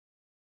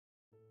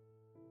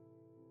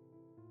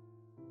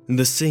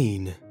The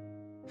scene.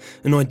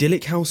 An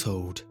idyllic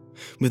household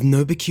with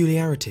no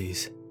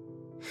peculiarities.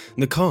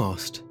 The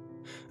cast.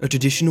 A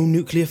traditional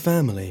nuclear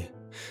family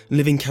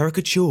living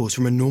caricatures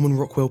from a Norman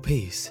Rockwell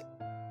piece.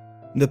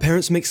 The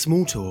parents make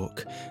small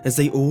talk as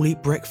they all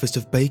eat breakfast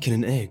of bacon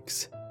and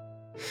eggs.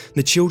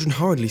 The children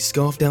hurriedly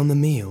scarf down the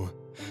meal,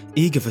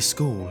 eager for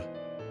school.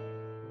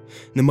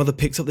 The mother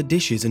picks up the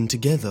dishes and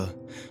together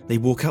they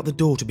walk out the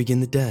door to begin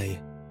the day.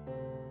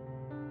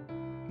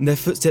 Their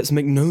footsteps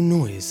make no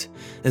noise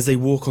as they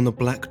walk on the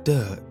black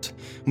dirt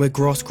where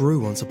grass grew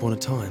once upon a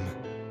time.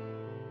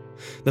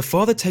 The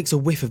father takes a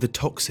whiff of the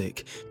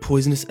toxic,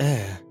 poisonous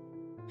air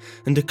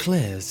and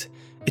declares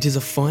it is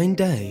a fine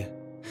day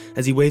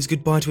as he waves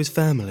goodbye to his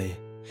family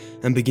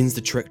and begins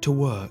the trek to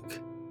work.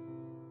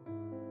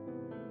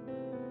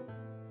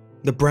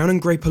 The brown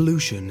and grey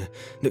pollution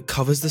that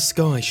covers the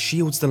sky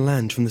shields the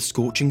land from the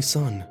scorching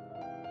sun.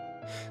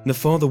 The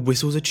father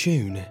whistles a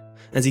tune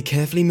as he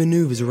carefully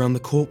manoeuvres around the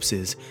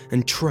corpses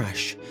and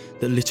trash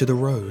that litter the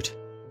road.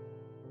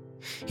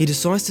 He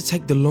decides to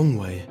take the long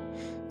way,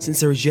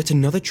 since there is yet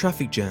another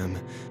traffic jam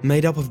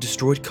made up of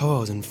destroyed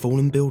cars and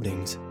fallen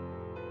buildings.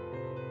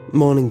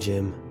 Morning,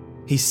 Jim,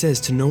 he says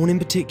to no one in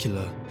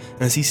particular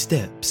as he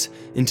steps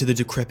into the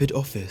decrepit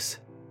office,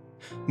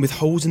 with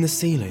holes in the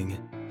ceiling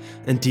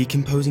and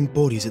decomposing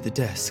bodies at the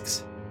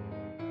desks.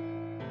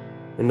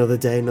 Another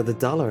day, another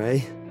dollar,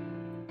 eh?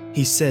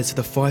 He says for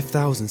the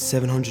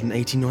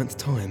 5,789th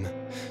time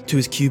to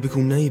his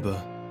cubicle neighbour.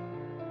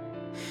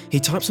 He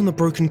types on the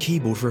broken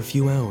keyboard for a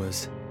few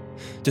hours,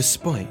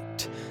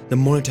 despite the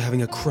monitor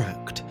having a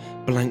cracked,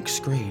 blank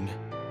screen.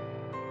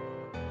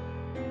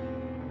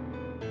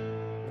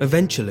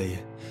 Eventually,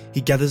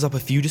 he gathers up a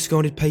few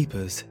discarded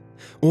papers,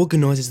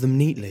 organises them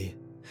neatly,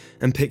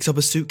 and picks up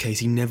a suitcase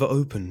he never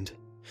opened,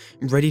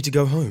 ready to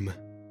go home.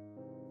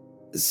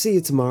 See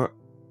you tomorrow.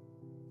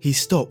 He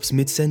stops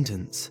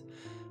mid-sentence.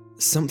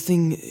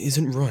 Something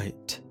isn't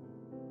right.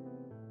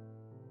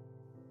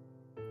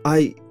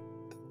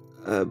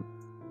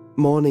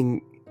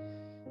 Morning,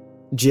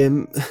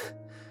 Jim.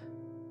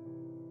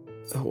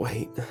 Oh,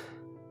 wait.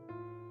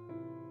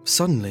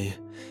 Suddenly,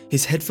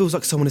 his head feels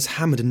like someone has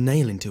hammered a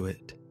nail into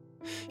it.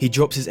 He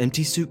drops his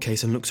empty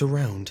suitcase and looks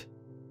around.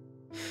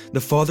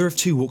 The father of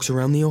two walks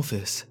around the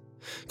office,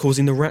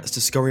 causing the rats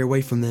to scurry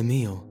away from their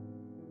meal.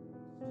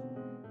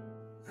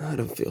 I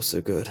don't feel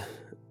so good.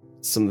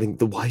 Something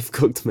the wife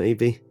cooked,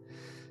 maybe.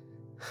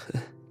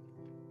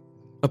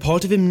 A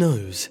part of him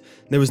knows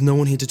there is no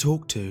one here to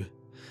talk to,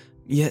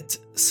 yet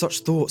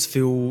such thoughts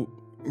feel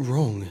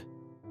wrong.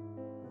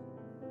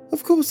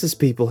 Of course there's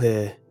people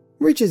here.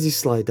 Rich as his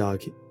sly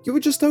dog. You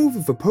were just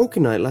over for poker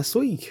night last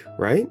week,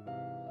 right?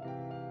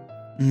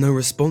 No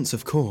response,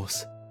 of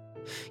course.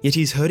 Yet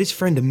he's heard his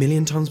friend a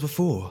million times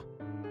before.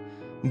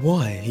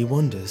 Why, he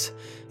wonders,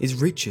 is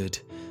Richard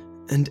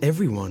and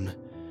everyone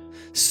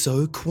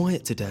so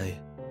quiet today?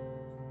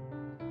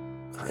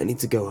 I need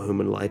to go home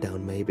and lie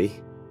down,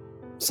 maybe.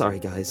 Sorry,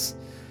 guys.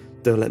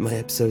 Don't let my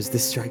episodes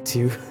distract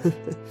you.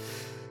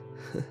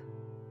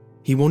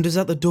 He wanders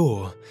out the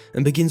door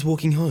and begins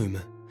walking home,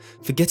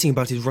 forgetting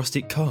about his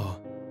rustic car.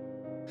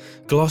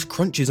 Glass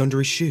crunches under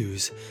his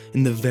shoes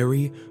in the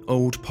very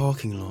old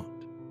parking lot.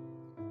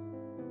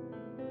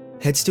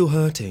 Head still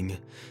hurting,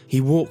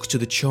 he walks to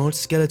the charred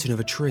skeleton of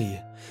a tree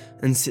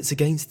and sits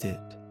against it.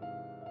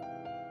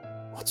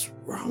 What's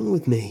wrong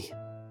with me?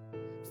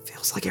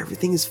 Feels like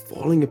everything is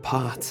falling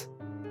apart.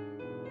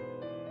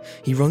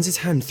 He runs his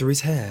hand through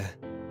his hair,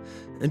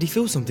 and he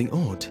feels something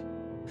odd.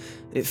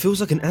 It feels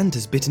like an ant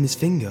has bitten his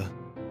finger.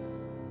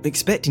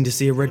 Expecting to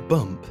see a red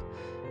bump,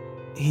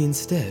 he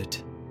instead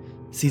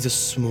sees a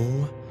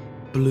small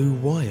blue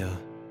wire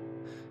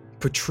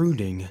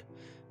protruding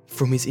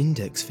from his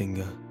index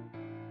finger.